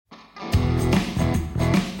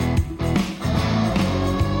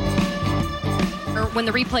when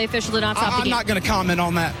the replay official did not stop the game? I'm not going to comment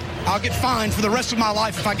on that. I'll get fined for the rest of my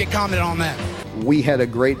life if I get commented on that. We had a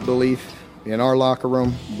great belief in our locker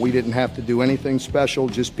room. We didn't have to do anything special,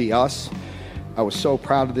 just be us. I was so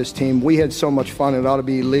proud of this team. We had so much fun, it ought to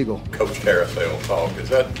be illegal. Coach Carousel talk, is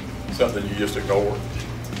that something you just ignore?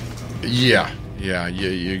 Yeah,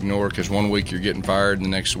 you ignore it because one week you're getting fired and the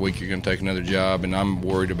next week you're going to take another job, and I'm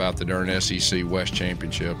worried about the darn SEC West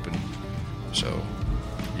Championship. And so,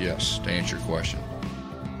 yes, to answer your question.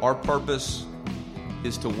 Our purpose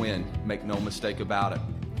is to win, make no mistake about it,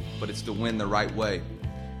 but it's to win the right way.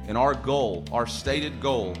 And our goal, our stated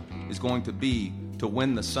goal, is going to be to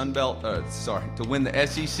win the to win the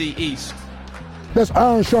SEC East. That's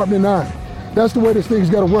iron sharpening iron. That's the way this thing's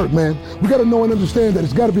got to work, man. We got to know and understand that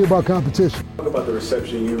it's got to be about competition. Talk about the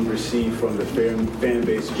reception you received from the fan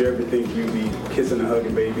base. Did you ever think you'd be kissing and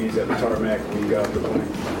hugging babies at the tarmac when you got off the plane?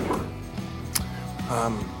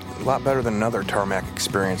 A lot better than another tarmac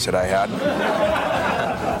experience that I had.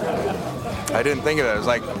 I didn't think of it. It was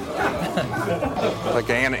like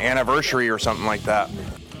an anniversary or something like that.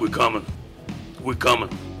 We're coming,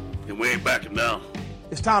 and we ain't backing down.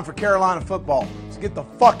 It's time for Carolina football. So get the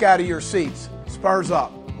fuck out of your seats. Spurs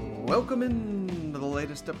up. Welcome in to the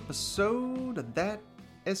latest episode of That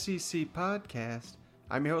SEC Podcast.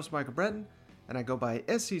 I'm your host, Michael Breton, and I go by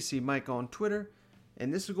SEC Mike on Twitter,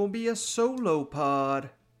 and this is going to be a solo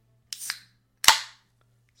pod.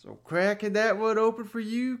 So cracking that one open for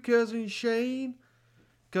you, Cousin Shane.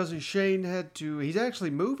 Cousin Shane he's actually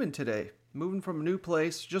moving today. Moving from a new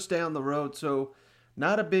place just down the road, so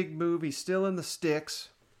not a big move. He's still in the sticks.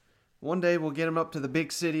 One day we'll get him up to the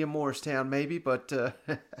big city of Morristown, maybe, but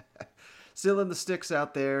still in the sticks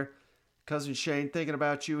out there. Cousin Shane, thinking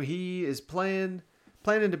about you. He is planning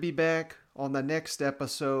to be back on the next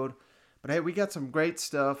episode. But hey, we got some great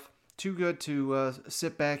stuff. Too good to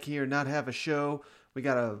sit back here and not have a show. We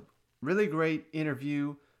got a really great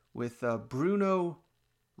interview with Bruno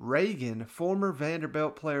Reagan, former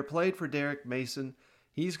Vanderbilt player, played for Derek Mason.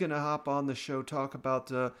 He's going to hop on the show, talk about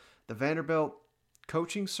the Vanderbilt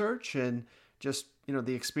coaching search and just,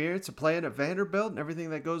 the experience of playing at Vanderbilt and everything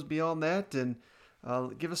that goes beyond that, and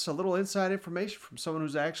give us a little inside information from someone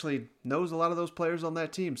who's actually knows a lot of those players on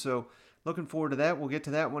that team. So looking forward to that. We'll get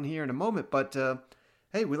to that one here in a moment. But,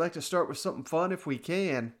 hey, we like to start with something fun if we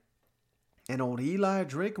can. And old Eli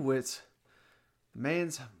Drinkwitz,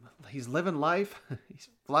 he's living life. He's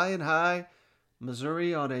flying high.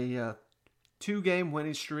 Missouri on a 2-game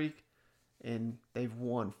winning streak, and they've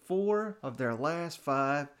won 4 of their last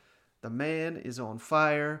 5. The man is on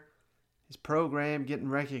fire. His program getting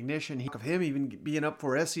recognition. Of him even being up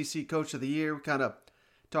for SEC Coach of the Year. We kind of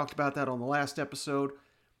talked about that on the last episode.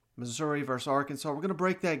 Missouri versus Arkansas. We're going to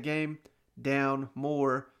break that game down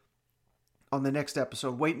more on the next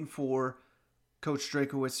episode. Waiting for Coach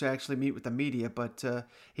Drinkwitz to actually meet with the media, but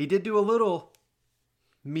he did do a little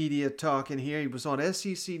media talk in here. He was on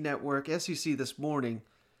SEC Network, SEC This Morning.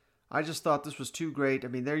 I just thought this was too great. I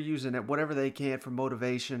mean, they're using it whatever they can for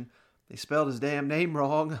motivation. They spelled his damn name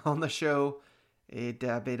wrong on the show. I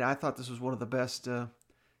thought this was one of the best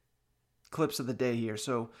clips of the day here.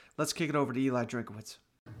 So let's kick it over to Eli Drinkwitz.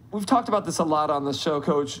 We've talked about this a lot on the show,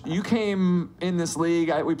 Coach. You came in this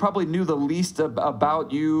league. We probably knew the least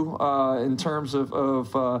about you in terms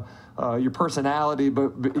of your personality,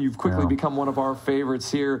 but you've quickly become one of our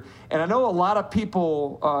favorites here. And I know a lot of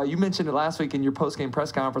people, you mentioned it last week in your post-game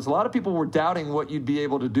press conference, a lot of people were doubting what you'd be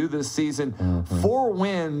able to do this season. Mm-hmm. 4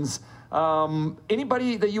 wins.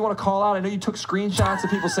 Anybody that you want to call out? I know you took screenshots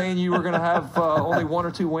of people saying you were going to have only 1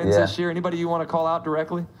 or 2 wins this year. Anybody you want to call out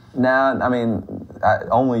directly? Nah, I mean,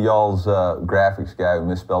 only y'all's graphics guy who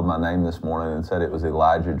misspelled my name this morning and said it was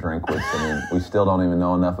Elijah Drinkwitz. I mean, we still don't even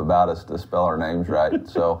know enough about us to spell our names right.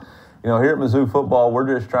 So, here at Mizzou football,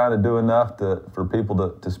 we're just trying to do enough for people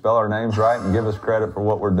to spell our names right and give us credit for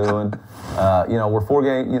what we're doing. We're 4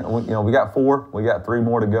 games. We got 4. We got 3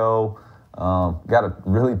 more to go. Got a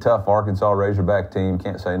really tough Arkansas Razorback team.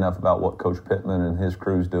 Can't say enough about what Coach Pittman and his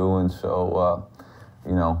crew's doing. So,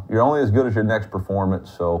 you're only as good as your next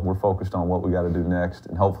performance. So we're focused on what we got to do next,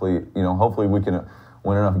 and hopefully we can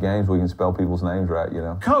win enough games we can spell people's names right.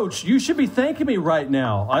 Coach, you should be thanking me right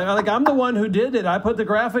now. I'm the one who did it. I put the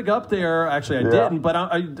graphic up there. Actually, I didn't, but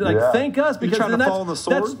thank us,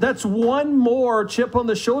 because that's one more chip on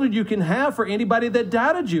the shoulder you can have for anybody that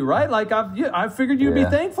doubted you, right? I figured you'd be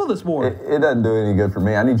thankful this morning. It doesn't do any good for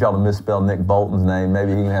me. I need y'all to misspell Nick Bolton's name.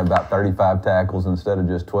 Maybe he can have about 35 tackles instead of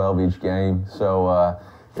just 12 each game. So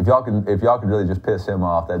if y'all could really just piss him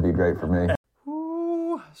off, that'd be great for me.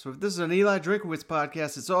 So if this is an Eli Drinkwitz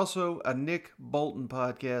podcast, it's also a Nick Bolton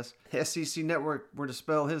podcast. SEC Network were to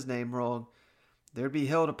spell his name wrong. there'd be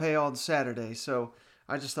hell to pay on Saturday. So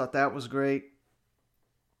I just thought that was great.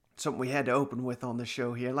 Something we had to open with on the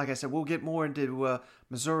show here. Like I said, we'll get more into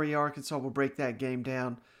Missouri, Arkansas. We'll break that game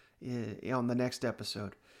down on the next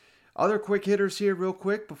episode. Other quick hitters here real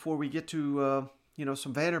quick before we get to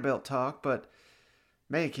some Vanderbilt talk. But,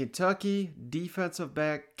 man, Kentucky defensive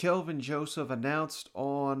back Kelvin Joseph announced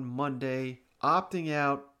on Monday opting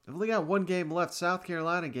out. They've only got one game left, South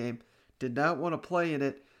Carolina game. Did not want to play in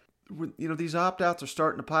it. These opt-outs are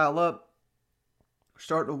starting to pile up. We're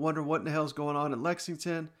starting to wonder what in the hell's going on in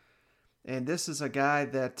Lexington. And this is a guy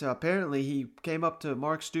that apparently he came up to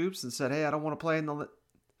Mark Stoops and said, hey, I don't want to play in the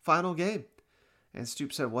final game. And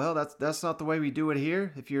Stoops said, well, that's not the way we do it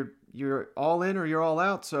here. If you're all in or you're all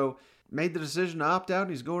out. So made the decision to opt out,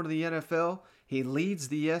 and he's going to the NFL. He leads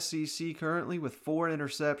the SEC currently with 4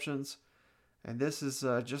 interceptions. And this is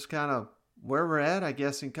just kind of where we're at, I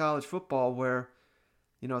guess, in college football, where,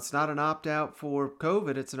 it's not an opt-out for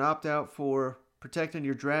COVID. It's an opt-out for protecting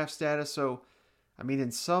your draft status. So,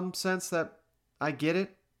 in some sense that I get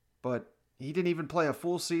it, but he didn't even play a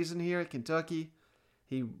full season here at Kentucky.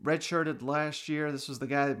 He redshirted last year. This was the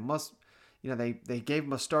guy that they gave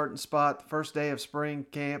him a starting spot the first day of spring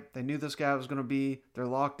camp. They knew this guy was going to be their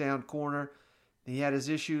lockdown corner. He had his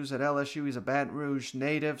issues at LSU. He's a Baton Rouge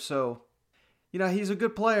native, so, he's a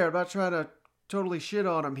good player. I'm not trying to totally shit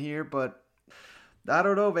on him here, but I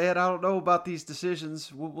don't know, man. I don't know about these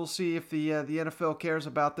decisions. We'll see if the NFL cares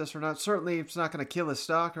about this or not. Certainly, it's not going to kill his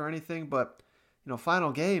stock or anything, but,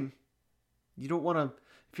 final game, you don't want to.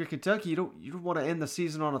 If you're Kentucky, you don't want to end the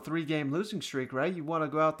season on a 3-game losing streak, right? You want to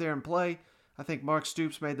go out there and play. I think Mark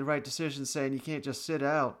Stoops made the right decision saying you can't just sit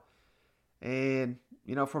out. And,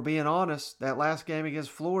 for being honest, that last game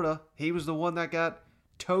against Florida, he was the one that got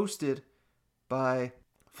toasted by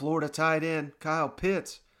Florida tight end Kyle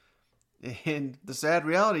Pitts. And the sad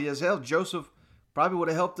reality is, hell, Joseph probably would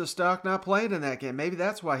have helped his stock not playing in that game. Maybe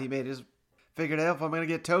that's why he figured out, if I'm going to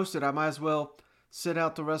get toasted, I might as well sit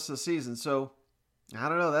out the rest of the season. So, I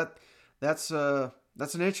don't know. That's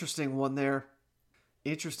an interesting one there.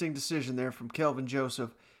 Interesting decision there from Kelvin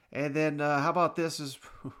Joseph. And then how about this?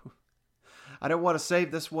 I don't want to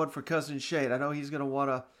save this one for Cousin Shane. I know he's going to want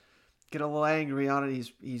to get a little angry on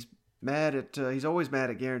it. He's mad at he's always mad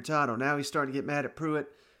at Garantano. Now he's starting to get mad at Pruitt,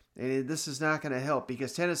 and this is not going to help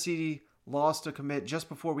because Tennessee lost a commit just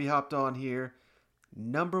before we hopped on here.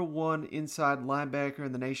 Number 1 inside linebacker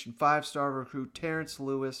in the nation, 5-star recruit Terrence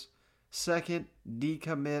Lewis. Second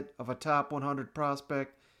decommit of a top 100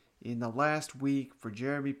 prospect in the last week for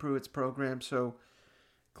Jeremy Pruitt's program. So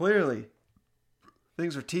clearly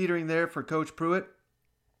things are teetering there for Coach Pruitt.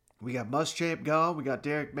 We got Muschamp gone. We got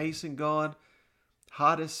Derek Mason gone.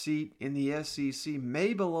 Hottest seat in the SEC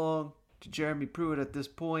may belong to Jeremy Pruitt at this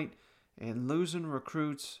point, and losing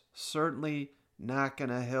recruits certainly not going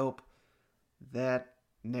to help that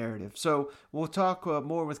narrative. So we'll talk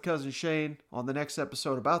more with Cousin Shane on the next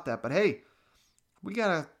episode about that. But hey,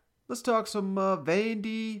 let's talk some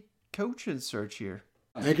Vandy coaching search here.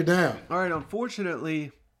 Take it down. All right,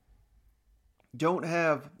 unfortunately, don't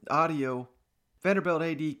have audio. Vanderbilt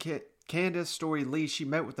AD Candace Story-Lee, she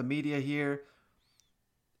met with the media here,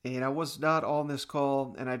 and I was not on this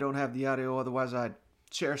call, and I don't have the audio, otherwise I'd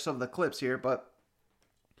share some of the clips here. But,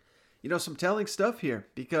 some telling stuff here,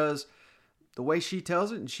 because the way she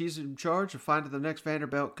tells it, and she's in charge of finding the next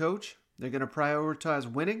Vanderbilt coach, they're going to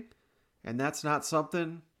prioritize winning, and that's not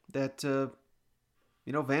something that,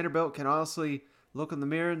 Vanderbilt can honestly look in the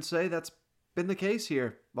mirror and say that's been the case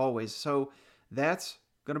here always. So that's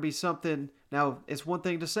going to be something. Now, it's one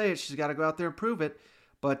thing to say it. She's got to go out there and prove it.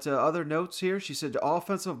 But other notes here, she said the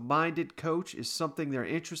offensive-minded coach is something they're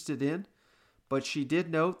interested in. But she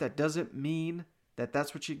did note that doesn't mean that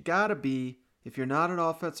that's what you got to be if you're not an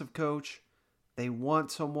offensive coach. They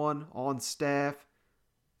want someone on staff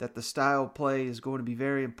that the style of play is going to be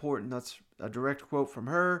very important. That's a direct quote from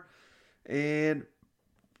her. And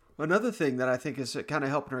another thing that I think is kind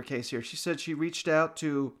of helping her case here, she said she reached out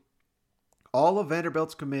to all of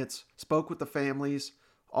Vanderbilt's commits, spoke with the families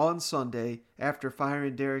on Sunday after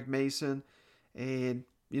firing Derek Mason. And,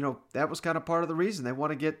 that was kind of part of the reason. They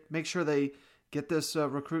want to make sure they get this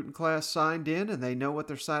recruiting class signed in and they know what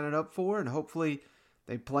they're signing up for. And hopefully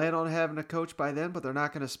they plan on having a coach by then, but they're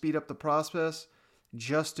not going to speed up the process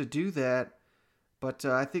just to do that. But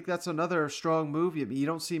I think that's another strong move. You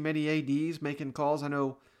don't see many ADs making calls. I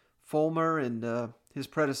know Fulmer and his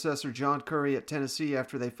predecessor, John Curry at Tennessee,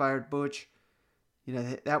 after they fired Butch,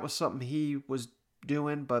 that was something he was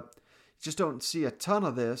doing, but you just don't see a ton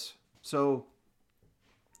of this. So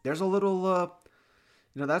there's a little,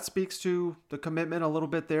 that speaks to the commitment a little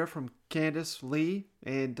bit there from Candace Lee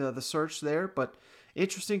and the search there. But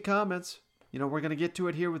interesting comments. We're going to get to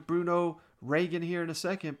it here with Bruno Reagan here in a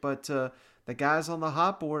second. But the guys on the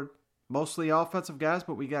hot board, mostly offensive guys,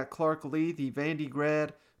 but we got Clark Lee, the Vandy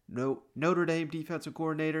grad, Notre Dame defensive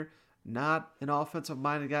coordinator, not an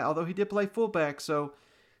offensive-minded guy, although he did play fullback, so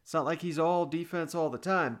it's not like he's all defense all the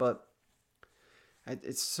time. But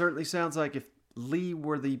it certainly sounds like if Lee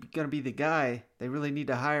were going to be the guy, they really need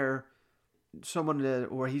to hire someone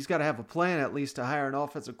or he's got to have a plan at least to hire an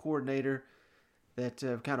offensive coordinator that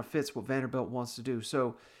kind of fits what Vanderbilt wants to do.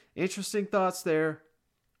 So interesting thoughts there.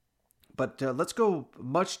 But let's go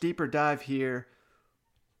much deeper dive here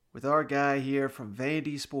with our guy here from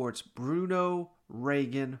Vandy Sports, Bruno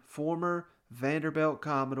Reagan, former Vanderbilt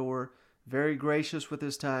Commodore, very gracious with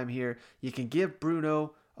his time here. You can give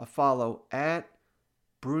Bruno a follow at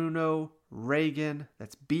Bruno Reagan.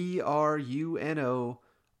 That's BrunoReagan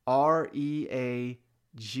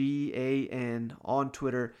on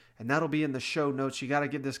Twitter, and that'll be in the show notes. You got to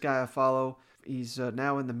give this guy a follow. He's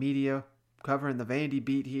now in the media covering the Vandy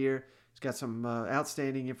beat here. He's got some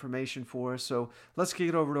outstanding information for us. So let's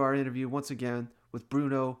get over to our interview once again with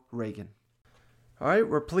Bruno Reagan. All right,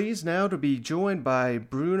 we're pleased now to be joined by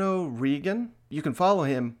Bruno Reagan. You can follow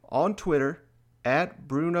him on Twitter at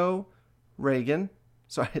Bruno Reagan.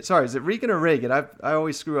 Sorry, is it Reagan or Reagan? I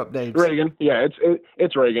always screw up names. Reagan, yeah,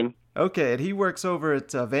 it's Reagan. Okay, and he works over at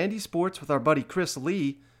Vandy Sports with our buddy Chris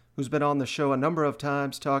Lee, who's been on the show a number of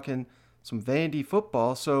times talking some Vandy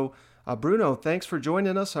football. So, Bruno, thanks for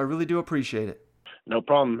joining us. I really do appreciate it. No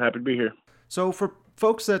problem. Happy to be here. So, for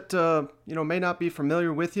folks that may not be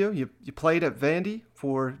familiar with you, you played at Vandy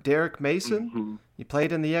for Derek Mason. Mm-hmm. You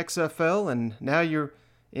played in the XFL, and now you're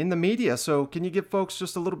in the media. So, can you give folks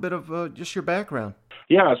just a little bit of just your background?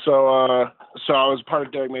 Yeah, so I was part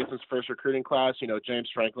of Derek Mason's first recruiting class. James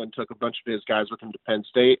Franklin took a bunch of his guys with him to Penn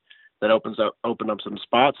State. That opened up some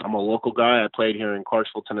spots. I'm a local guy. I played here in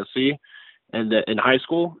Clarksville, Tennessee, and in high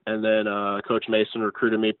school. And then Coach Mason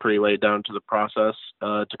recruited me pretty late down to the process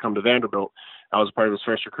to come to Vanderbilt. I was part of his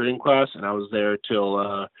first recruiting class, and I was there till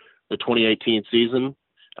the 2018 season.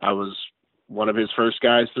 I was one of his first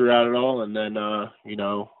guys throughout it all, and then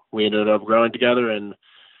we ended up growing together, and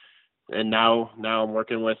now I'm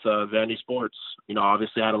working with Vandy Sports.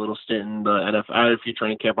 Obviously I had a little stint in the NFL. I had a few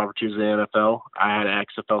training camp opportunities in the NFL. I had an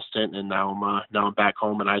XFL stint, and now I'm back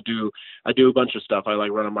home, and I do a bunch of stuff. I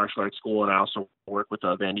like run a martial arts school, and I also work with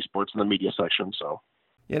Vandy Sports in the media section. So.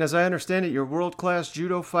 And as I understand it, you're a world-class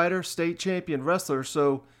judo fighter, state champion wrestler.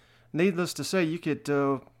 So, needless to say, you could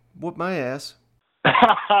whoop my ass.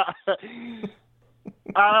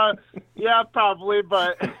 Yeah, probably,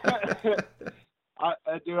 but.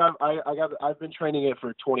 I've been training it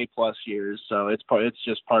for 20 plus years, so it's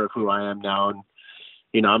just part of who I am now, and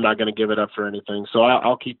I'm not going to give it up for anything. So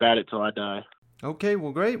I'll keep at it till I die. Okay,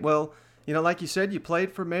 well, great. Well, like you said, you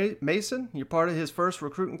played for Mason. You're part of his first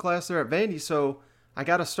recruiting class there at Vandy. So I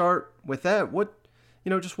got to start with that. What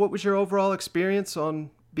was your overall experience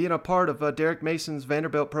on being a part of Derek Mason's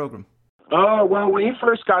Vanderbilt program? Well, when he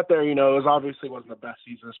first got there, it wasn't the best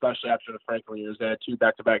season, especially after the Franklin years. They had 2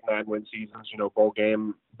 back-to-back 9-win seasons, bowl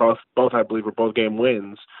game, both I believe were both game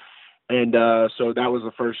wins. And so that was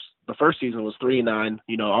the first season was 3-9,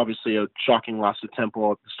 obviously a shocking loss to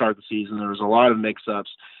Temple at the start of the season. There was a lot of mix-ups.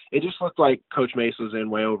 It just looked like Coach Mason was in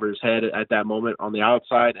way over his head at that moment on the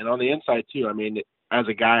outside and on the inside too. I mean, as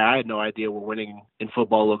a guy, I had no idea what winning in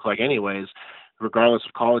football looked like anyways. Regardless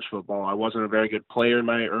of college football, I wasn't a very good player in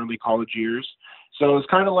my early college years. So it was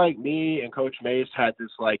kind of like me and Coach Mace had this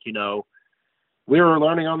we were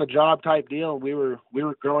learning on the job type deal. We were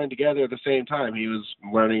growing together at the same time. He was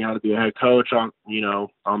learning how to be a head coach on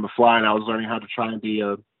the fly, and I was learning how to try and be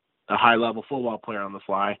a high level football player on the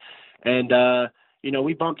fly. And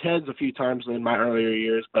we bumped heads a few times in my earlier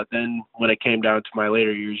years, but then when it came down to my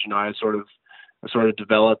later years, I sort of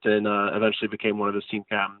developed and eventually became one of his team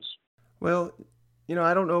captains. Well,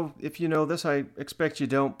 I don't know if you know this. I expect you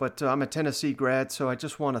don't, but I'm a Tennessee grad, so I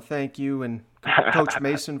just want to thank you and Coach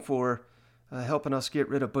Mason for helping us get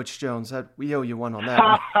rid of Butch Jones. We owe you one on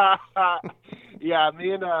that one. Yeah,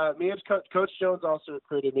 me and Coach Jones also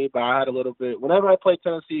recruited me, but I had a little bit. Whenever I played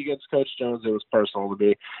Tennessee against Coach Jones, it was personal to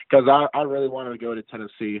me because I really wanted to go to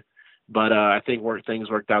Tennessee, but I think things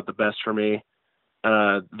worked out the best for me.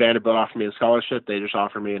 Vanderbilt offered me a scholarship. They just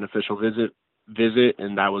offered me an official visit,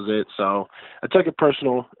 and that was it. So I took it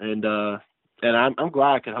personal, and I'm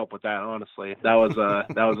glad I could help with that. Honestly, that was a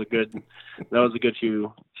good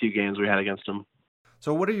few games we had against them.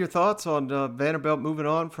 So what are your thoughts on Vanderbilt moving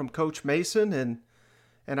on from Coach Mason,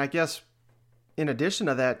 and I guess in addition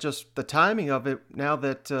to that, just the timing of it now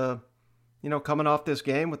that, coming off this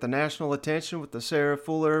game with the national attention, with the Sarah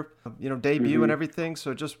Fuller, debut and everything.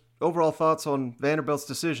 So just overall thoughts on Vanderbilt's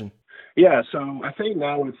decision. Yeah, so I think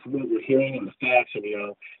now with what we're hearing and the facts, and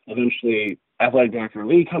eventually Athletic Director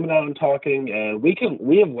Lee coming out and talking, and we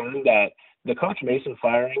have learned that the Coach Mason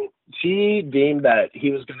firing, she deemed that he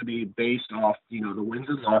was going to be based off, the wins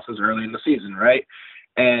and losses early in the season, right?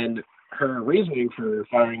 And her reasoning for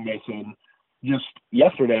firing Mason just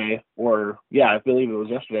yesterday, I believe it was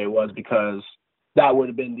yesterday, was because that would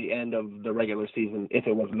have been the end of the regular season if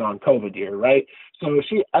it was a non-COVID year, right? So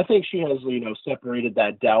I think she has, separated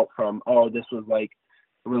that doubt from, this was like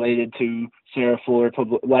related to Sarah Fuller.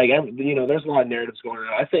 There's a lot of narratives going on.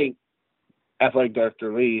 I think Athletic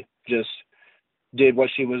Director Lee just did what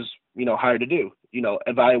she was, hired to do,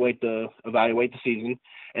 evaluate the season,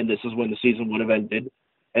 and this is when the season would have ended,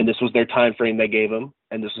 and this was their time frame they gave them,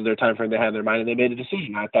 and this was their time frame they had in their mind, and they made a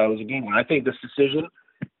decision. I thought it was a good one. I think this decision,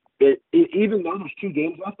 even though there's 2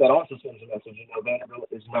 games left, that also sends a message. Vanderbilt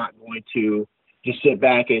is not going to just sit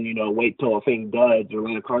back and, wait till a thing does or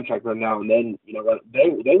let a contract run out, and then,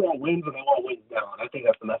 they want wins and they want wins now. And I think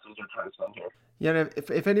that's the message they're trying to send here. Yeah,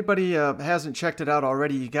 if anybody hasn't checked it out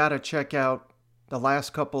already, you got to check out the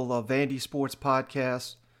last couple of Vandy Sports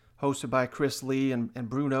podcasts hosted by Chris Lee, and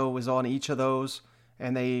Bruno was on each of those,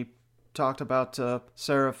 and they talked about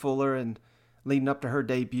Sarah Fuller and leading up to her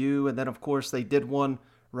debut, and then, of course, they did one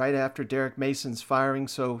right after Derek Mason's firing,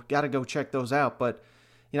 so got to go check those out. But,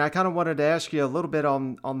 I kind of wanted to ask you a little bit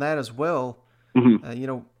on that as well.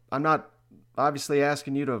 Mm-hmm. I'm not obviously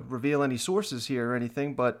asking you to reveal any sources here or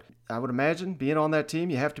anything, but I would imagine being on that team,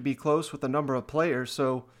 you have to be close with a number of players.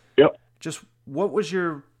 So yep. Just what's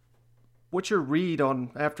your read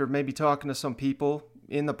on, after maybe talking to some people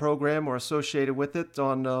in the program or associated with it,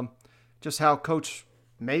 on just how Coach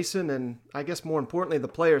Mason and I guess more importantly the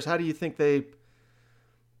players, how do you think they,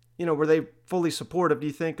 were they fully supportive, do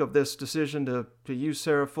you think, of this decision to use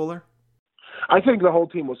Sarah Fuller? I think the whole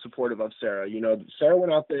team was supportive of Sarah. Sarah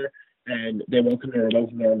went out there and they welcomed her with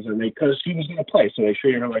open arms, and because she was going to play, so they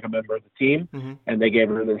treated her like a member of the team, and they gave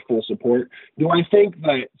her their full support. Do I think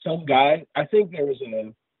that I think there was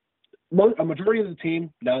a majority of the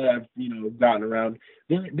team, now that I've gotten around,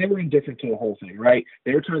 they were indifferent to the whole thing, right?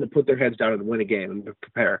 They were trying to put their heads down and win a game and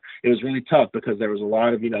prepare. It was really tough because there was a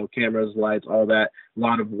lot of cameras, lights, all that, a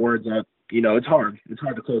lot of words up. It's hard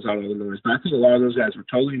to close out all the noise. But I think a lot of those guys were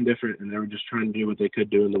totally indifferent, and they were just trying to do what they could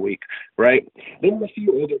do in the week, right? There were a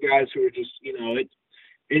few older guys who were just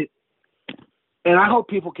and I hope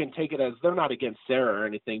people can take it as they're not against Sarah or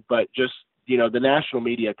anything, but just the national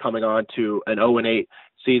media coming on to an 0-8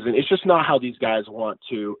 season, it's just not how these guys want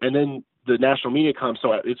to. And then the national media comes,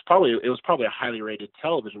 so it was probably a highly rated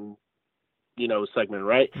television, segment,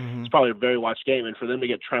 right? Mm-hmm. It's probably a very watched game, and for them to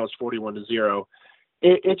get trounced 41-0,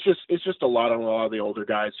 it's just a lot on a lot of the older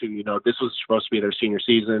guys who, this was supposed to be their senior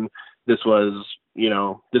season. This was,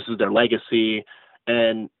 this is their legacy.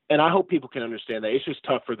 And I hope people can understand that. It's just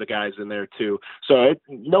tough for the guys in there too. So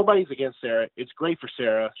nobody's against Sarah. It's great for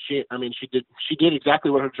Sarah. She did exactly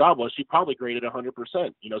what her job was. She probably graded 100%.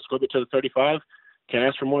 Scored it to the 35. Can't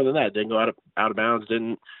ask for more than that. Didn't go out of bounds.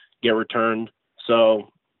 Didn't get returned. So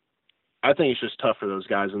I think it's just tough for those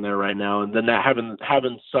guys in there right now. And then that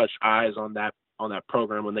having such eyes on that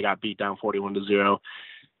program when they got beat down 41-0,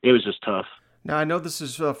 it was just tough. Now I know this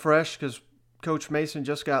is fresh because Coach Mason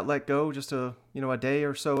just got let go just a day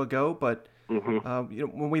or so ago, but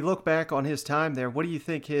when we look back on his time there, what do you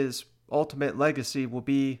think his ultimate legacy will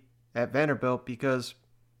be at Vanderbilt? Because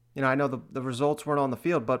I know the results weren't on the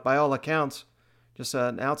field, but by all accounts, just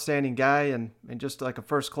an outstanding guy and just like a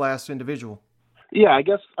first-class individual. Yeah, I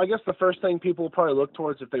guess the first thing people will probably look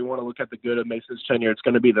towards if they want to look at the good of Mason's tenure, it's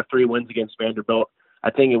going to be the 3 wins against Vanderbilt.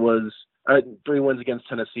 I think it was 3 wins against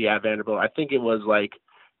Tennessee at Vanderbilt. I think it was like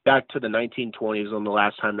back to the 1920s on the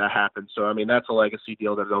last time that happened. So, that's a legacy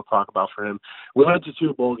deal that they'll talk about for him. We went to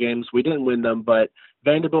 2 bowl games. We didn't win them, but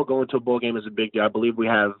Vanderbilt going to a bowl game is a big deal. I believe we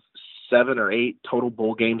have 7 or 8 total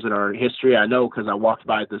bowl games in our history. I know because I walked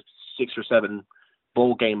by the 6 or 7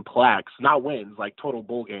 bowl game plaques, not wins, like total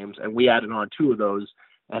bowl games, and we added on 2 of those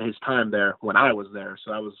at his time there when I was there.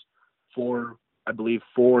 So that was 4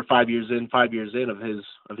 or 5 years in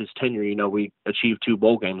of his tenure. We achieved 2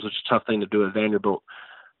 bowl games, which is a tough thing to do at Vanderbilt.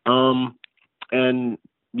 And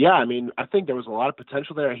yeah, I think there was a lot of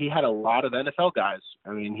potential there. He had a lot of NFL guys.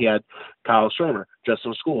 He had Kyle Schramer,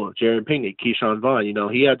 Justin School, Jared Pinckney, Keyshawn Vaughn.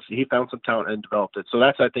 He found some talent and developed it. So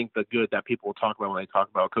that's, I think, the good that people will talk about when they talk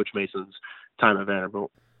about Coach Mason's time at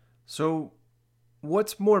Vanderbilt. So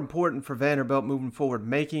what's more important for Vanderbilt moving forward?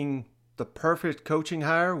 Making the perfect coaching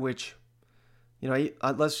hire, which,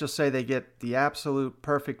 let's just say they get the absolute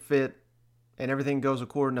perfect fit and everything goes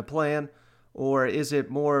according to plan? Or is it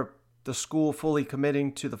more the school fully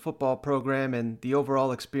committing to the football program and the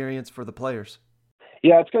overall experience for the players?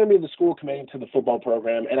 Yeah, it's going to be the school committing to the football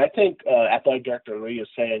program. And I think Athletic Director Lee is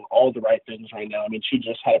saying all the right things right now. I mean, she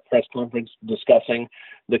just had a press conference discussing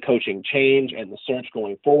the coaching change and the search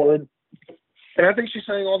going forward. And I think she's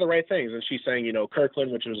saying all the right things. And she's saying,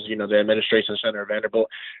 Kirkland, which is, the administration center of Vanderbilt,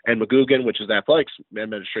 and McGugan, which is the athletics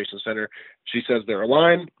administration center, she says they're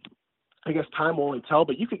aligned. I guess time will only tell,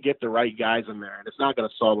 but you could get the right guys in there, and it's not going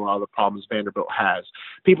to solve a lot of the problems Vanderbilt has.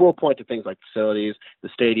 People will point to things like facilities, the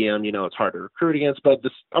stadium, it's hard to recruit against, but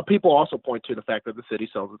people also point to the fact that the city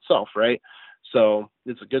sells itself, right? So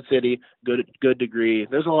it's a good city, good degree.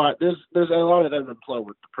 There's a lot of them in play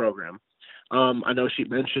with the program. I know she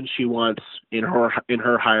mentioned she wants in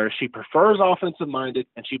her hire, she prefers offensive minded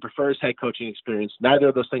and she prefers head coaching experience. Neither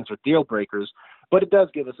of those things are deal breakers, but it does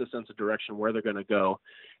give us a sense of direction where they're going to go.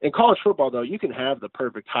 In college football, though, you can have the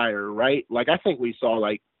perfect hire, right? Like I think we saw,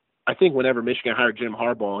 whenever Michigan hired Jim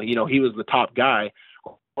Harbaugh, he was the top guy,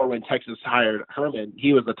 or when Texas hired Herman,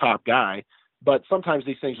 he was the top guy. But sometimes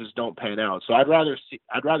these things just don't pan out. So I'd rather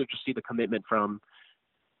just see the commitment from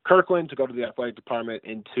Kirkland to go to the athletic department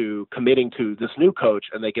into committing to this new coach,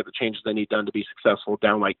 and they get the changes they need done to be successful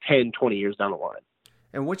down 10, 20 years down the line.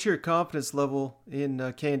 And what's your confidence level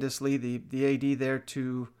in Candace Lee, the AD there,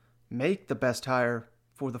 to make the best hire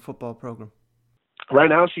for the football program? Right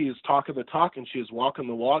now, she is talking the talk and she is walking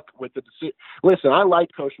the walk with the decision. Listen, I like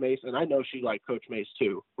Coach Mace, and I know she liked Coach Mace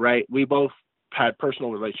too, right? We both had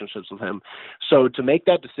personal relationships with him. So to make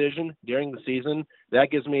that decision during the season,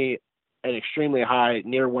 that gives me an extremely high,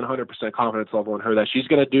 near 100% confidence level in her that she's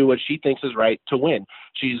going to do what she thinks is right to win.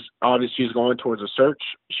 She's going towards a search.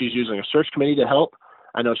 She's using a search committee to help.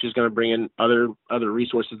 I know she's going to bring in other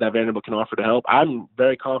resources that Vanderbilt can offer to help. I'm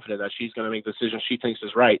very confident that she's going to make the decision she thinks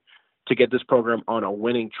is right to get this program on a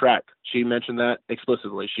winning track. She mentioned that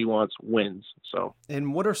explicitly. She wants wins. So,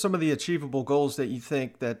 and what are some of the achievable goals that you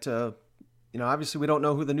think that, obviously we don't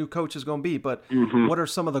know who the new coach is going to be, but what are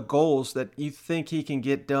some of the goals that you think he can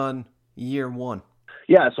get done year one?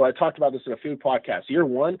 Yeah, so I talked about this in a few podcasts. Year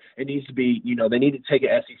one, it needs to be, they need to take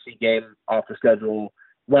an SEC game off the schedule.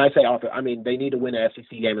 When I say off, I mean they need to win an SEC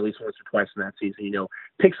game at least once or twice in that season.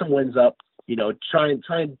 Pick some wins up. Try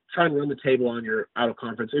and run the table on your out of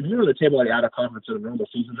conference. If you run the table on your out of conference in a normal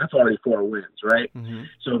season, that's already 4 wins, right? Mm-hmm.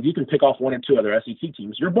 So if you can pick off 1 or 2 other SEC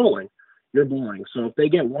teams, you're bowling. So if they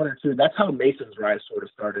get 1 or 2, that's how Mason's rise sort of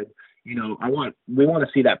started. We want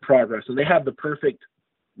to see that progress, and they have the perfect.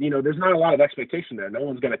 There's not a lot of expectation there. No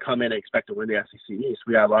one's going to come in and expect to win the SEC East.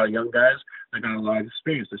 We got a lot of young guys that got a lot of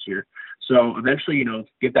experience this year. So eventually,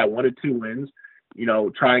 get that 1 or 2 wins,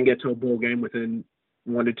 try and get to a bowl game within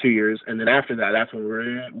 1 to 2 years. And then after that, that's when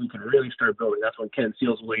we can really start building. That's when Ken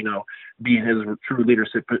Seals will, be in his true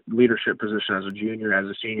leadership position as a junior, as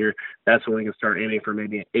a senior. That's when we can start aiming for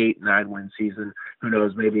maybe an 8-9 win season. Who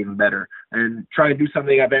knows, maybe even better. And try to do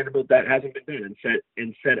something at Vanderbilt that hasn't been done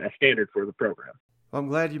and set a standard for the program. Well, I'm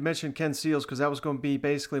glad you mentioned Ken Seals because that was going to be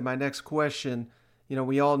basically my next question.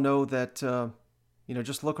 We all know that,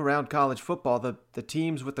 just look around college football. The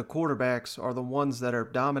teams with the quarterbacks are the ones that are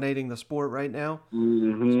dominating the sport right now.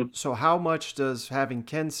 Mm-hmm. So how much does having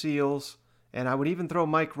Ken Seals, and I would even throw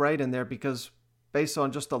Mike Wright in there because based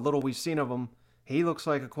on just the little we've seen of him, he looks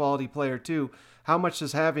like a quality player too. How much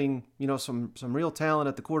does having, some real talent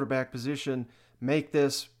at the quarterback position make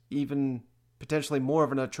this even potentially more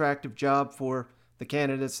of an attractive job for the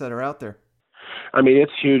candidates that are out there? I mean,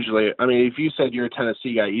 it's hugely. I mean, if you said you're a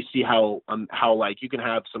Tennessee guy, you see how you can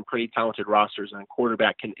have some pretty talented rosters, and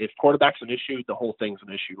if quarterback's an issue, the whole thing's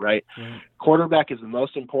an issue, right? Mm-hmm. Quarterback is the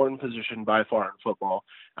most important position by far in football.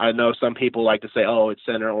 I know some people like to say, oh, it's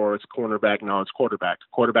center or it's cornerback. No, it's quarterback.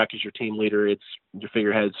 Quarterback is your team leader. It's your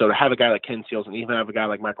figurehead. So to have a guy like Ken Seals and even have a guy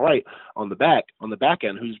like Mike Wright on the back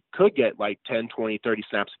end who could get 10, 20, 30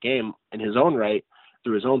 snaps a game in his own right,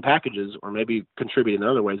 through his own packages or maybe contribute in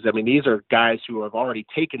other ways. I mean, these are guys who have already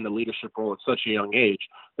taken the leadership role at such a young age.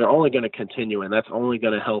 They're only going to continue, and that's only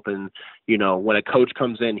going to help in, when a coach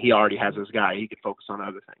comes in, he already has his guy. He can focus on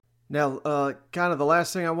other things. Now, kind of the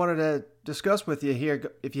last thing I wanted to discuss with you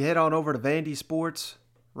here, if you head on over to Vandy Sports,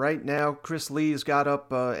 right now, Chris Lee has got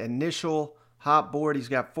up initial hot board. He's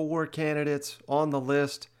got 4 candidates on the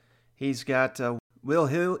list. He's got Will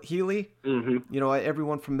Healy, mm-hmm.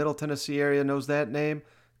 Everyone from Middle Tennessee area knows that name.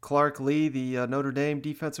 Clark Lee, the Notre Dame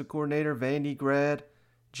defensive coordinator, Vandy grad.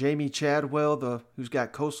 Jamie Chadwell, who's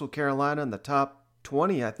got Coastal Carolina in the top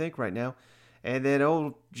 20, I think, right now. And then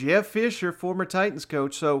old Jeff Fisher, former Titans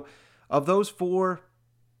coach. So of those 4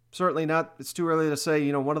 certainly not. It's too early to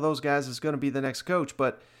say, one of those guys is going to be the next coach.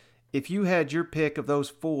 But if you had your pick of those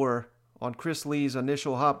 4 on Chris Lee's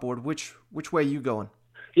initial hot board, which way you going?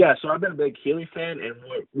 Yeah, so I've been a big Healy fan, and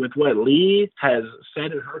with what Lee has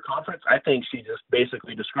said in her conference, I think she just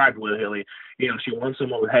basically described Will Healy. She wants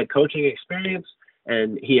someone with head coaching experience,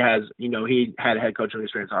 and he has, he had head coaching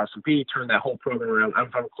experience at Austin Peay, turned that whole program around. I'm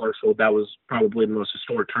from Clarksville. That was probably the most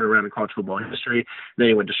historic turnaround in college football history. Then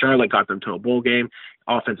he went to Charlotte, got them to a bowl game.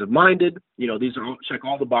 Offensive-minded, these are check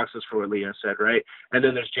all the boxes for what Leah said, right? And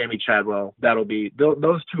then there's Jamie Chadwell. That'll be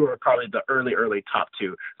those 2 are probably the early top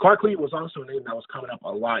 2. Clark Lee was also a name that was coming up a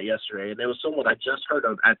lot yesterday, and it was someone I just heard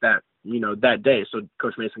of at that that day. So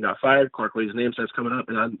Coach Mason got fired. Clark Lee's name starts coming up,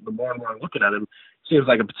 and the more and more I'm looking at him, seems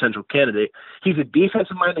like a potential candidate. He's a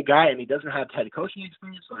defensive-minded guy, and he doesn't have head coaching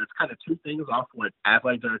experience, so it's kind of 2 things off what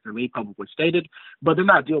athletic director Lee publicly stated, but they're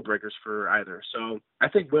not deal breakers for either. So I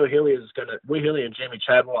think Will Healy and Jamie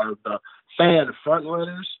Chadwell are the fan front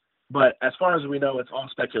runners, but as far as we know, it's all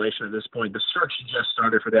speculation at this point. The search just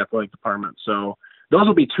started for the athletic department, so those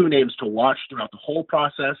will be 2 names to watch throughout the whole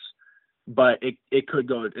process, but it could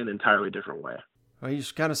go an entirely different way. Well, you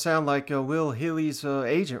just kind of sound like Will Healy's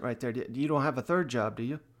agent right there. You don't have a third job, do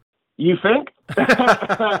you? You think?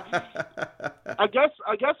 I guess,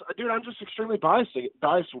 dude, I'm just extremely biased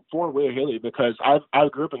for Will Healy because I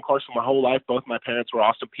grew up in Clarksville my whole life. Both my parents were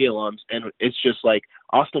Austin Peay alums, and it's just like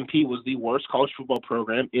Austin Peay was the worst college football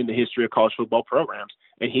program in the history of college football programs,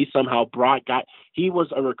 and he somehow he was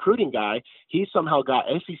a recruiting guy. He somehow got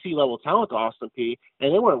SEC level talent to Austin Peay,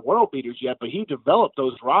 and they weren't world beaters yet, but he developed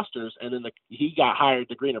those rosters, and then he got hired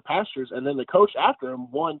to greener pastures, and then the coach after him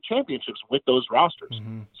won championships with those rosters.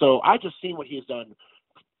 Mm-hmm. So I just seen what he's done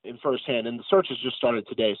in firsthand, and the search has just started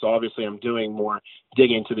today, so obviously I'm doing more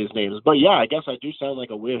digging into these names. But yeah, I guess I do sound like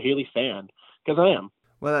a Will Healy fan because I am.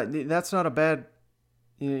 Well, that's not a bad,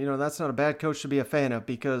 that's not a bad coach to be a fan of,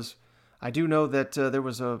 because I do know that there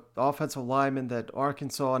was a offensive lineman that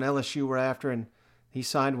Arkansas and LSU were after, and he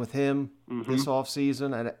signed with him this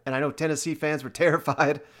offseason. And I know Tennessee fans were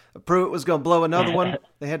terrified. Pruitt was going to blow another one.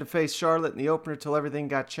 They had to face Charlotte in the opener till everything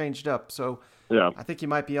got changed up. So yeah, I think you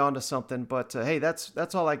might be onto something. But, hey,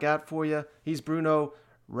 that's all I got for you. He's Bruno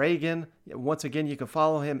Reagan. Once again, you can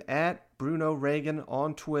follow him at Bruno Reagan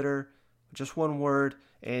on Twitter, just one word,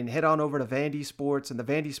 and head on over to Vandy Sports and the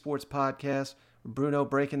Vandy Sports Podcast. Bruno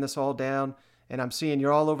breaking this all down. And I'm seeing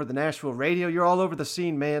you're all over the Nashville radio. You're all over the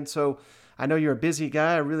scene, man. So I know you're a busy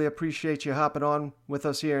guy. I really appreciate you hopping on with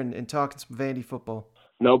us here and talking some Vandy football.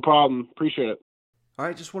 No problem. Appreciate it. All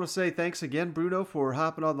right, just want to say thanks again, Bruno, for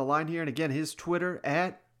hopping on the line here. And again, his Twitter,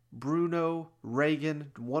 at Bruno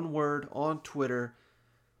Reagan, one word on Twitter.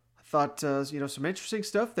 I thought, some interesting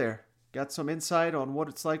stuff there. Got some insight on what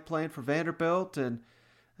it's like playing for Vanderbilt. And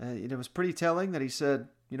it was pretty telling that he said,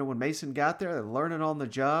 when Mason got there, they're learning on the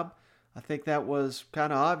job. I think that was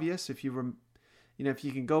kind of obvious. If you if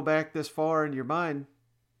you can go back this far in your mind,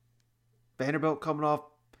 Vanderbilt coming off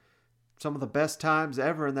some of the best times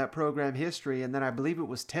ever in that program history. And then I believe it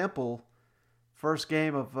was Temple, first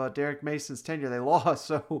game of Derek Mason's tenure, they lost.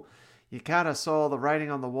 So you kind of saw the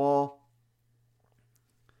writing on the wall.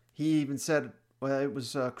 He even said, well, it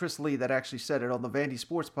was Chris Lee that actually said it on the Vandy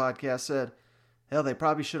Sports Podcast, said, hell, they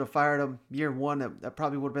probably should have fired him year one. That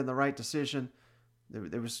probably would have been the right decision.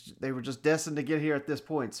 They were just destined to get here at this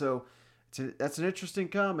point. So that's an interesting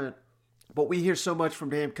comment. But we hear so much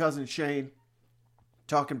from damn cousin Shane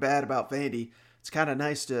talking bad about Vandy. It's kind of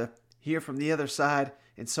nice to hear from the other side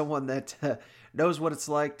and someone that knows what it's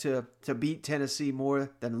like to beat Tennessee more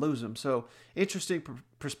than lose them. So interesting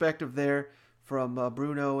perspective there from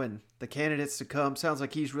Bruno and the candidates to come. Sounds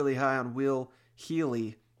like he's really high on Will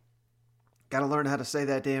Healy. Got to learn how to say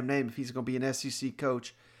that damn name if he's going to be an SEC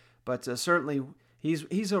coach. But certainly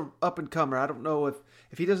he's a up-and-comer. I don't know if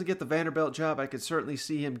he doesn't get the Vanderbilt job, I could certainly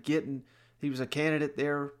see him getting. He was a candidate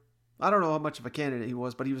there. I don't know how much of a candidate he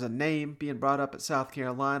was, but he was a name being brought up at South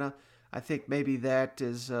Carolina. I think maybe that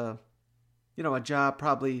is, a job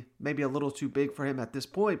probably maybe a little too big for him at this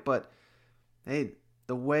point. But, hey,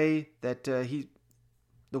 the way that the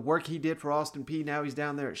work he did for Austin Peay, now he's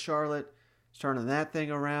down there at Charlotte, he's turning that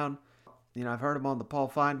thing around. I've heard him on the Paul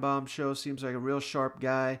Feinbaum show. Seems like a real sharp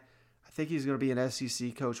guy. I think he's going to be an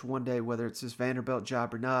SEC coach one day, whether it's his Vanderbilt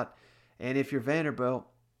job or not. And if you're Vanderbilt,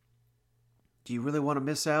 do you really want to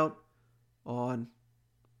miss out on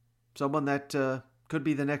someone that could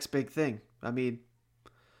be the next big thing? I mean,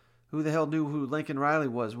 who the hell knew who Lincoln Riley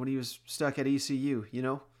was when he was stuck at ECU,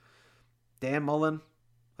 Dan Mullen,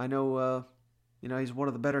 I know, he's one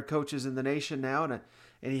of the better coaches in the nation now,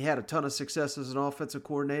 and he had a ton of success as an offensive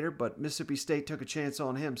coordinator, but Mississippi State took a chance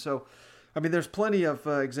on him. So I mean, there's plenty of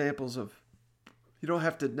examples of you don't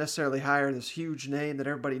have to necessarily hire this huge name that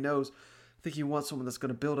everybody knows. I think you want someone that's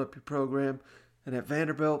going to build up your program. And at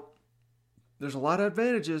Vanderbilt, there's a lot of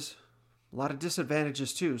advantages, a lot of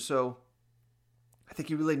disadvantages too. So I think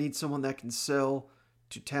you really need someone that can sell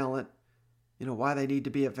to talent, why they need to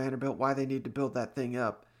be at Vanderbilt, why they need to build that thing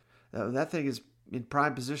up. That thing is in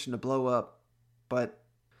prime position to blow up. But,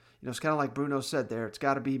 it's kind of like Bruno said there. It's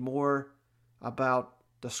got to be more about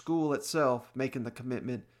the school itself making the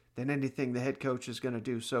commitment than anything the head coach is going to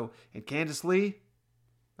do. So, and Candace Lee,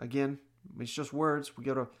 again, it's just words. We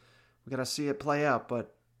got to see it play out,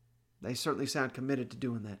 but they certainly sound committed to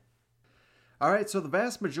doing that. All right, so the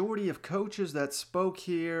vast majority of coaches that spoke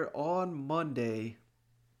here on Monday,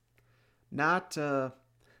 their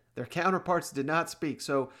counterparts did not speak.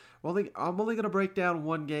 So I'm only going to break down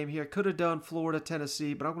one game here. Could have done Florida,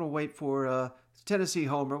 Tennessee, but I'm going to wait for Tennessee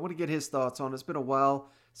Homer. I want to get his thoughts on it. It's been a while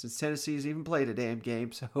since Tennessee's even played a damn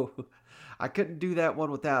game, so I couldn't do that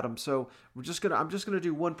one without him. So I'm just gonna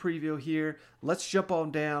do one preview here. Let's jump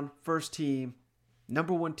on down. First team,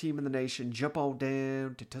 number one team in the nation. Jump on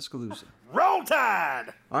down to Tuscaloosa. Roll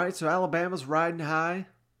Tide! All right, so Alabama's riding high.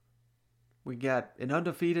 We got an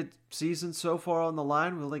undefeated season so far on the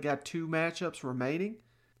line. We only got 2 matchups remaining.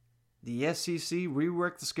 The SEC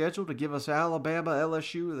reworked the schedule to give us Alabama,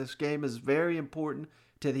 LSU. This game is very important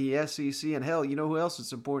to the SEC. And hell, you know who else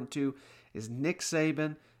it's important to is Nick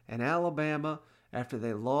Saban and Alabama after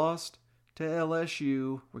they lost to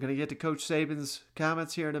LSU. We're going to get to Coach Saban's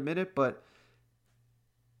comments here in a minute, but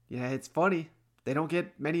yeah, it's funny. They don't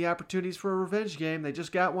get many opportunities for a revenge game. They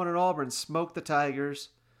just got one at Auburn, smoked the Tigers,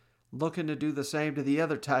 looking to do the same to the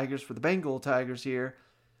other Tigers for the Bengal Tigers here.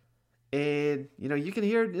 And, you can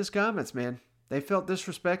hear it in his comments, man. They felt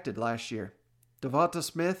disrespected last year. Devonta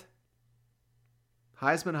Smith,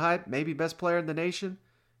 Heisman hype, maybe best player in the nation.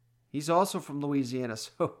 He's also from Louisiana.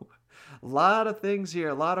 So a lot of things here,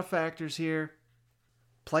 a lot of factors here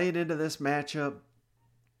playing into this matchup.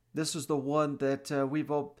 This is the one that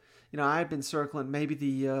I've been circling. Maybe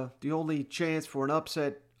the only chance for an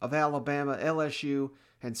upset of Alabama, LSU,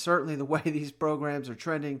 and certainly the way these programs are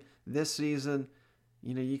trending this season.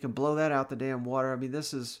 You can blow that out the damn water. I mean,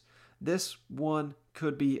 this one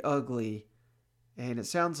could be ugly. And it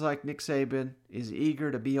sounds like Nick Saban is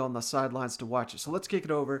eager to be on the sidelines to watch it. So let's kick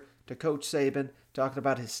it over to Coach Saban, talking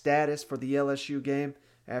about his status for the LSU game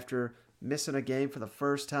after missing a game for the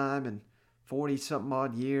first time in 40-something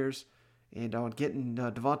odd years, and on getting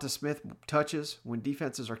Devonta Smith touches when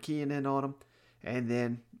defenses are keying in on him. And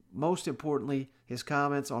then, most importantly, his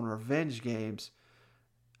comments on revenge games.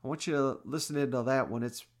 I want you to listen into that one.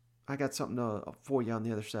 I got something for you on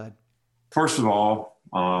the other side. First of all,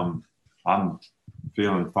 I'm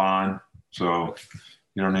feeling fine, so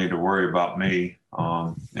you don't need to worry about me.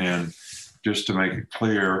 And just to make it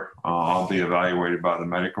clear, I'll be evaluated by the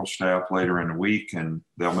medical staff later in the week, and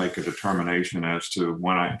they'll make a determination as to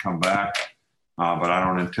when I can come back. But I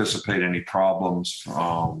don't anticipate any problems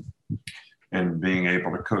in being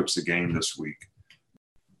able to coach the game this week.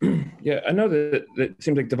 Yeah, I know that it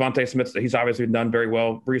seems like Devonta Smith, he's obviously done very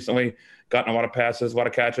well recently, gotten a lot of passes, a lot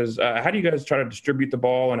of catches. How do you guys try to distribute the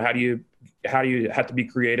ball, and how do you have to be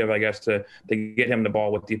creative, I guess, to get him the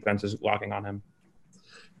ball with defenses locking on him?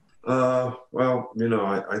 Well,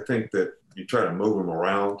 I think that you try to move him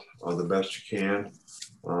around the best you can.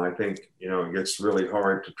 I think, it gets really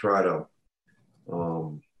hard to try to,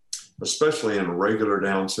 especially in regular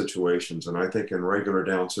down situations. And I think in regular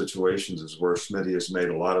down situations is where Smitty has made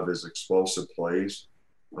a lot of his explosive plays.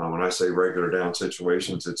 When I say regular down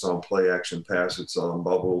situations, it's on play action pass, it's on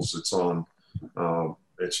bubbles,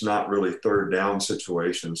 it's not really third down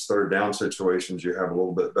situations. Third down situations, you have a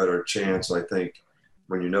little bit better chance, I think,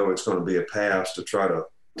 when it's going to be a pass, to try to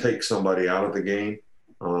take somebody out of the game.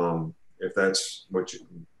 If that's what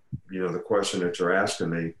the question that you're asking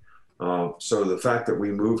me. So the fact that we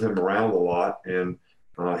move him around a lot, and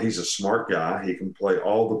he's a smart guy, he can play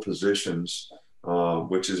all the positions,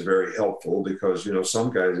 which is very helpful because,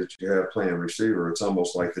 some guys that you have playing receiver, it's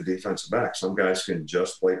almost like the defensive back. Some guys can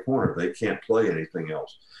just play corner. They can't play anything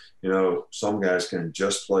else. Some guys can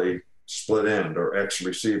just play split end or X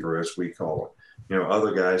receiver, as we call it.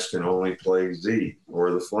 Other guys can only play Z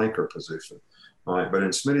or the flanker position. But in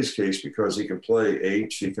Smitty's case, because he can play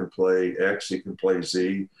H, he can play X, he can play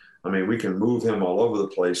Z, we can move him all over the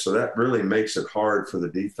place. So that really makes it hard for the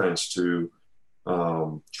defense to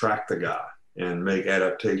track the guy and make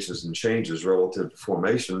adaptations and changes relative to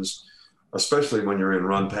formations, especially when you're in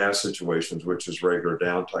run-pass situations, which is regular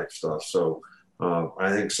down type stuff. So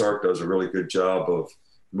I think Sark does a really good job of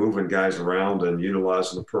moving guys around and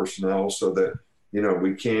utilizing the personnel so that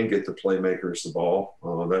we can get the playmakers the ball.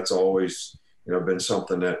 That's always, been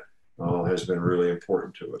something that has been really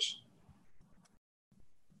important to us.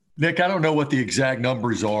 Nick, I don't know what the exact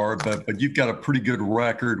numbers are, but you've got a pretty good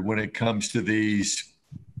record when it comes to these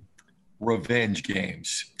revenge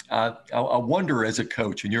games. I wonder, as a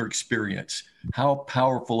coach, in your experience, how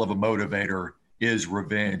powerful of a motivator is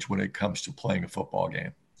revenge when it comes to playing a football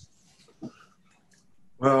game?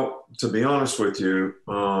 Well, to be honest with you,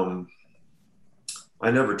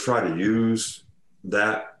 I never try to use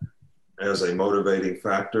that as a motivating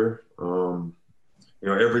factor.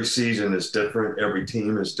 Every season is different. Every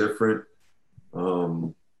team is different.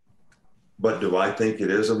 But do I think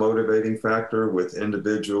it is a motivating factor with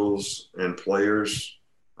individuals and players?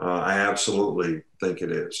 I absolutely think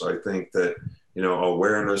it is. I think that,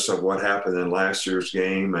 awareness of what happened in last year's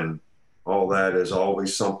game and all that is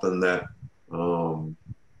always something that,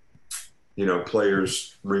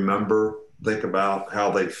 players remember, think about how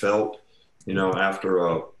they felt,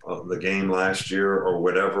 after the game last year or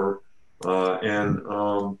whatever. And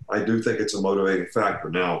I do think it's a motivating factor.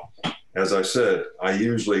 Now, as I said, I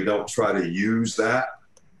usually don't try to use that,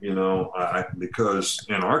 because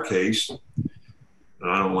in our case, and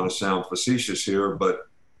I don't want to sound facetious here, but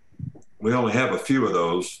we only have a few of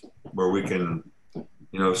those where we can,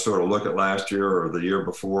 sort of look at last year or the year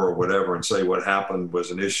before or whatever and say what happened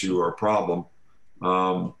was an issue or a problem.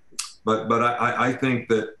 But I think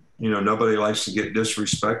that, nobody likes to get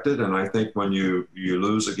disrespected. And I think when you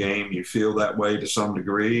lose a game, you feel that way to some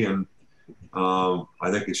degree. And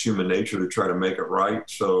I think it's human nature to try to make it right.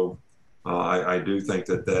 So I do think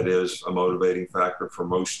that is a motivating factor for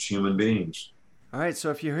most human beings. All right,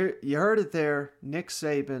 so if you heard it there, Nick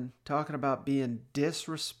Saban talking about being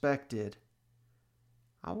disrespected.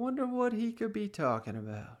 I wonder what he could be talking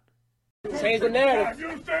about. Change the narrative. You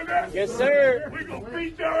understand that? Yes, sir. We're going to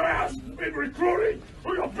beat their ass in recruiting.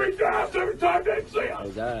 We're going to beat their ass every time they see us.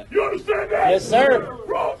 Exactly. You understand that? Yes, sir.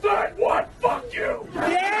 Wrong side, what? Fuck you.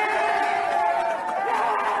 Yeah!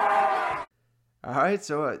 All right,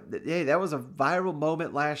 so hey, that was a viral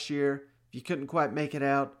moment last year. If you couldn't quite make it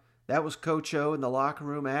out, that was Coach O in the locker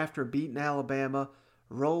room after beating Alabama.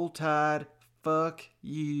 Roll Tide, fuck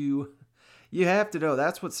you. You have to know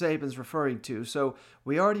that's what Saban's referring to. So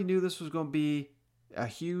we already knew this was going to be a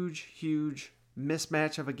huge, huge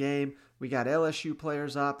mismatch of a game. We got LSU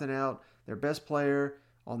players opting out. Their best player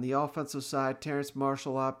on the offensive side, Terrence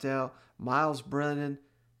Marshall, opt out. Miles Brennan,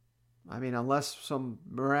 unless some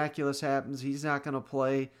miraculous happens, he's not going to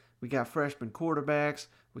play. We got freshman quarterbacks.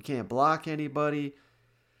 We can't block anybody.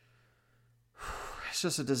 It's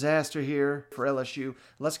just a disaster here for LSU.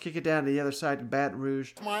 Let's kick it down to the other side in Baton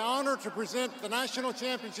Rouge. It's my honor to present the national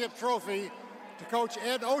championship trophy to Coach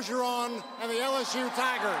Ed Ogeron and the LSU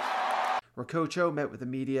Tigers. Where Coach O met with the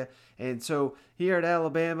media. And so here at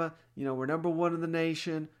Alabama, we're number one in the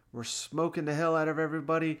nation. We're smoking the hell out of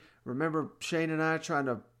everybody. Remember Shane and I trying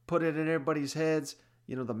to put it in everybody's heads.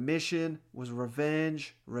 The mission was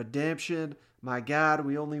revenge, redemption. My God,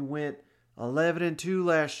 we only went 11-2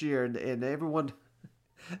 last year. And everyone...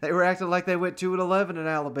 They were acting like they went 2-11 in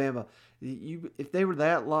Alabama. If they were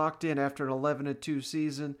that locked in after an 11-2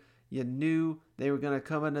 season, you knew they were going to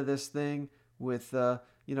come into this thing with,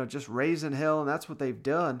 just raising hell, and that's what they've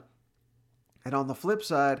done. And on the flip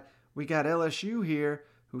side, we got LSU here,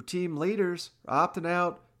 who team leaders are opting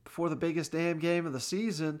out before the biggest damn game of the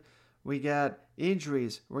season. We got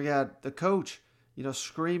injuries. We got the coach,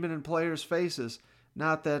 screaming in players' faces.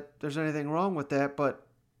 Not that there's anything wrong with that, but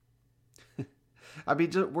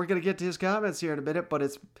we're going to get to his comments here in a minute, but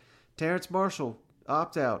it's Terrence Marshall,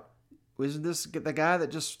 opt-out. Isn't this the guy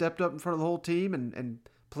that just stepped up in front of the whole team and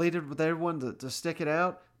pleaded with everyone to stick it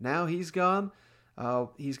out? Now he's gone.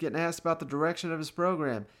 He's getting asked about the direction of his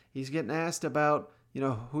program. He's getting asked about,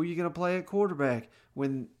 who you're going to play at quarterback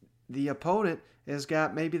when the opponent has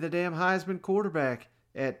got maybe the damn Heisman quarterback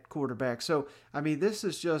at quarterback. So, this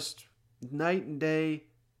is just night and day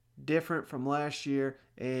different from last year,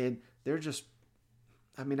 and they're just...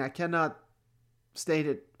 I cannot state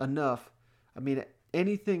it enough.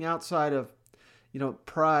 Anything outside of,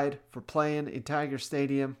 pride for playing in Tiger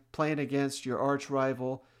Stadium, playing against your arch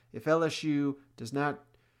rival, if LSU does not,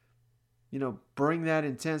 bring that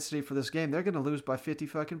intensity for this game, they're going to lose by 50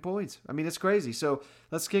 fucking points. It's crazy. So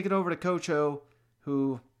let's kick it over to Coach O,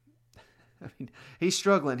 who, he's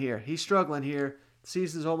struggling here. The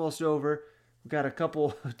season's almost over. We've got a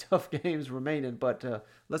couple tough games remaining, but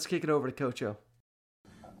let's kick it over to Coach O.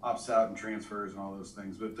 Opts out and transfers and all those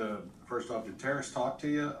things. But first off, did Terrace talk to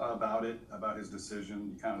you about it, about his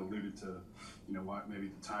decision? You kind of alluded to, why maybe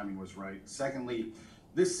the timing was right. Secondly,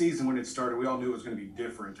 This season, when it started, we all knew it was going to be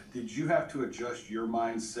different. Did you have to adjust your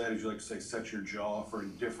mindset, as you like to say, set your jaw for a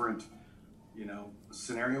different,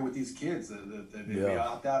 scenario with these kids that they may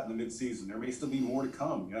opt out in the midseason? There may still be more to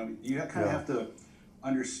come. You kind of have to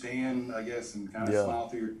understand, I guess, and kind of smile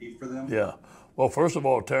through your teeth for them. Yeah. Well, first of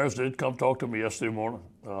all, Terrence did come talk to me yesterday morning,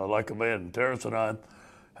 like a man. And Terrence and I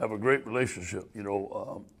have a great relationship.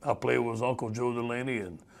 I played with his uncle Joe Delaney,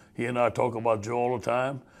 and he and I talk about Joe all the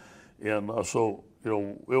time. And so, it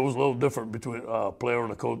was a little different between a player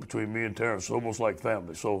and a coach between me and Terrence, almost like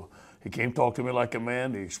family. So he came talk to me like a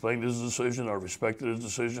man. He explained his decision. I respected his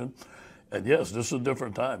decision. And yes, this is a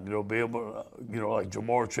different time. Be able to, like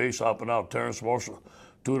Jamar Chase hopping out, Terrence Marshall,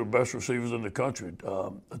 two of the best receivers in the country,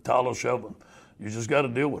 Tyler Shelvin. You just got to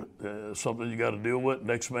deal with it. It's something you got to deal with.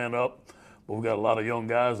 Next man up. But we've got a lot of young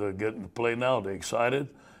guys that are getting to play now. They're excited.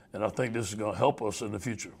 And I think this is going to help us in the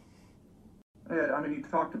future. Yeah, you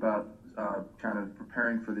talked about kind of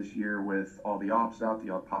preparing for this year with all the ops out,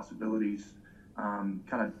 the possibilities. Kind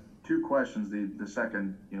of two questions. The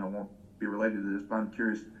second, won't be related to this, but I'm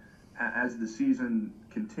curious, as the season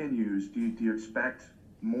continues, do you expect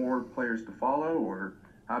more players to follow, or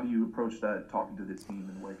how do you approach that talking to the team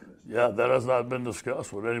in the wake of this? Yeah, that has not been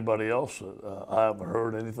discussed with anybody else. I haven't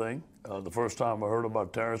heard anything. The first time I heard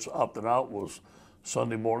about Terrence opting out was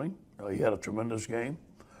Sunday morning. He had a tremendous game.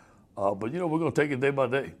 But, we're going to take it day by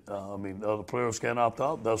day. The players can't opt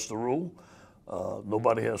out. That's the rule.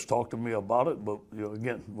 Nobody has talked to me about it. But,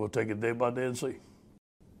 again, we'll take it day by day and see.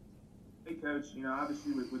 Hey, Coach,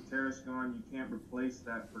 obviously with Terrace gone, you can't replace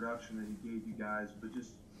that production that he gave you guys. But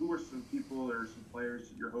just who are some people or some players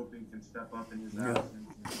that you're hoping can step up in his absence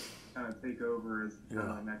and kind of take over as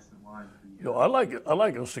kind of next in line for you? I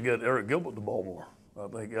like us to get Eric Gilbert the ball more. I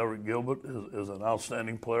think Eric Gilbert is an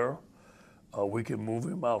outstanding player. We can move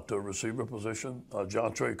him out to a receiver position.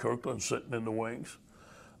 John Trey Kirkland sitting in the wings.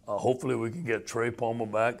 Hopefully we can get Trey Palmer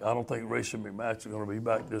back. I don't think Racing McMax is going to be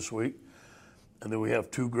back this week. And then we have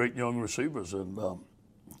two great young receivers in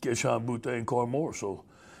Keyshawn Butte and Coy Moore. So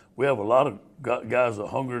we have a lot of guys that are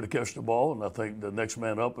hungry to catch the ball, and I think the next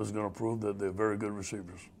man up is going to prove that they're very good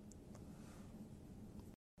receivers.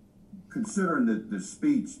 Considering the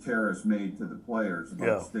speech Terrace made to the players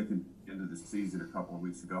about sticking into the season a couple of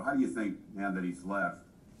weeks ago, how do you think, now that he's left,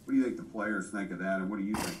 what do you think the players think of that, and what do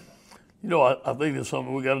you think about it? I think it's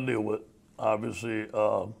something we got to deal with. Obviously,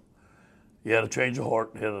 he had a change of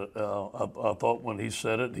heart. I thought when he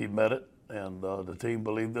said it, he meant it, and the team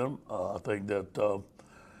believed him. I think that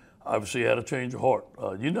obviously he had a change of heart.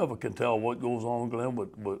 You never can tell what goes on, Glenn,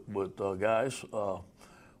 with guys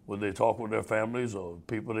when they talk with their families or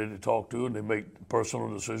people that they talk to, and they make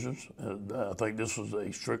personal decisions. And I think this was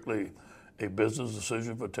strictly a business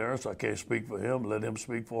decision for Terrence. I can't speak for him. Let him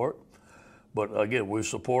speak for it. But again, we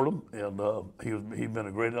support him, and he's been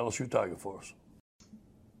a great LSU Tiger for us.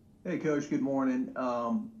 Hey, Coach, good morning.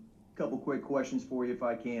 Couple quick questions for you if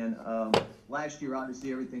I can. Last year,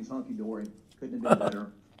 obviously, everything's hunky-dory. Couldn't have been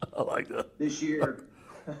better. I like that. This year,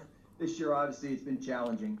 obviously, it's been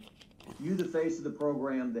challenging. You, the face of the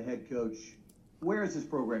program, the head coach, where is this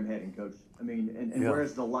program heading, Coach? And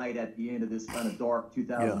where's the light at the end of this kind of dark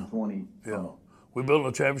 2020? Yeah. We're building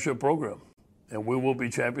a championship program, and we will be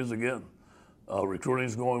champions again. Recruiting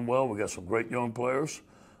is going well. We got some great young players.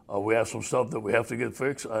 We have some stuff that we have to get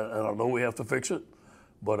fixed, and I know we have to fix it,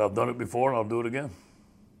 but I've done it before, and I'll do it again.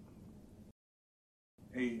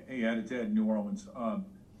 Hey, Ed, it's Ed, New Orleans.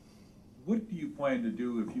 What do you plan to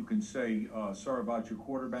do if you can say, sorry about your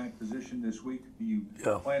quarterback position this week? Do you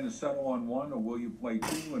plan to settle on one, or will you play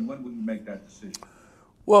two, and when will you make that decision?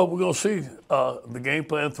 Well, we're going to see the game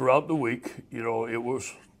plan throughout the week. It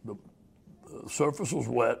was the surface was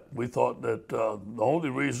wet. We thought that the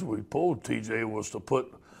only reason we pulled TJ was to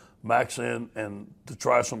put Max in and to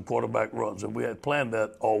try some quarterback runs, and we had planned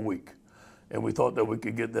that all week, and we thought that we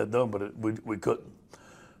could get that done, but we couldn't.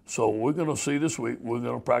 So we're going to see this week. We're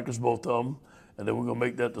going to practice both of them, and then we're going to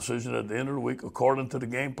make that decision at the end of the week according to the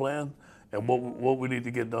game plan and what we need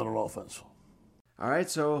to get done on offense. All right,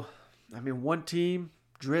 so, one team,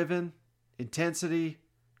 driven, intensity,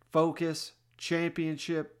 focus,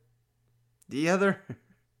 championship. The other,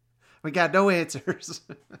 we got no answers.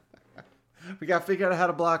 We got to figure out how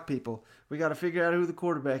to block people. We got to figure out who the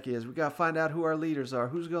quarterback is. We got to find out who our leaders are,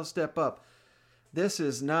 who's going to step up. This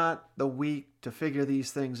is not the week to figure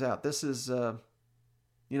these things out. This is, that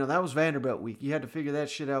was Vanderbilt week. You had to figure that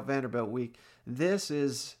shit out Vanderbilt week. This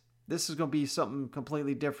is going to be something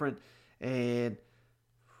completely different, and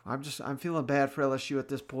I'm feeling bad for LSU at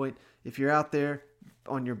this point. If you're out there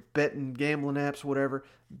on your betting, gambling apps, whatever,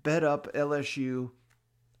 bet up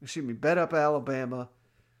Alabama.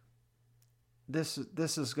 this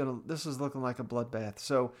is looking like a bloodbath.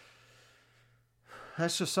 So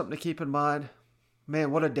that's just something to keep in mind.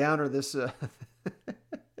 Man, what a downer this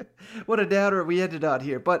what a downer we ended on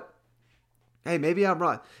here. But hey, maybe I'm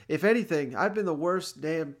wrong. If anything, I've been the worst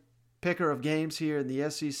damn picker of games here in the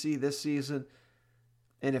SEC this season.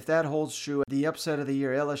 And if that holds true, the upset of the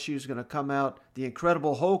year, LSU is going to come out. The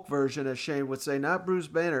Incredible Hulk version, as Shane would say, not Bruce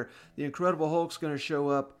Banner. The Incredible Hulk's going to show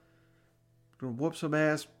up, going to whoop some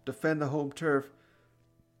ass, defend the home turf.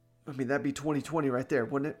 I mean, that'd be 2020 right there,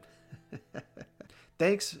 wouldn't it?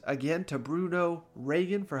 Thanks again to Bruno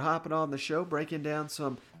Reagan for hopping on the show, breaking down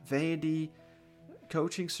some Vandy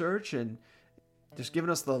coaching search and just giving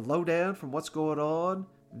us the lowdown from what's going on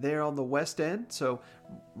there on the West End. So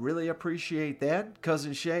really appreciate that.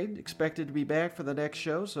 Cousin Shane expected to be back for the next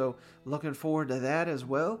show, so looking forward to that as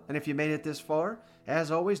well. And if you made it this far, as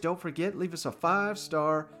always, don't forget, leave us a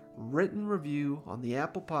 5-star written review on the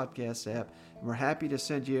Apple Podcasts app, and we're happy to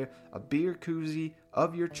send you a beer koozie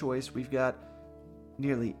of your choice. We've got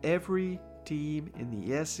nearly every team in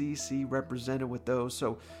the SEC represented with those,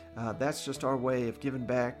 so that's just our way of giving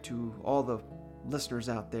back to all the listeners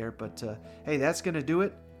out there. But hey, that's going to do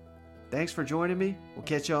it. Thanks for joining me. We'll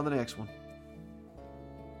catch you on the next one.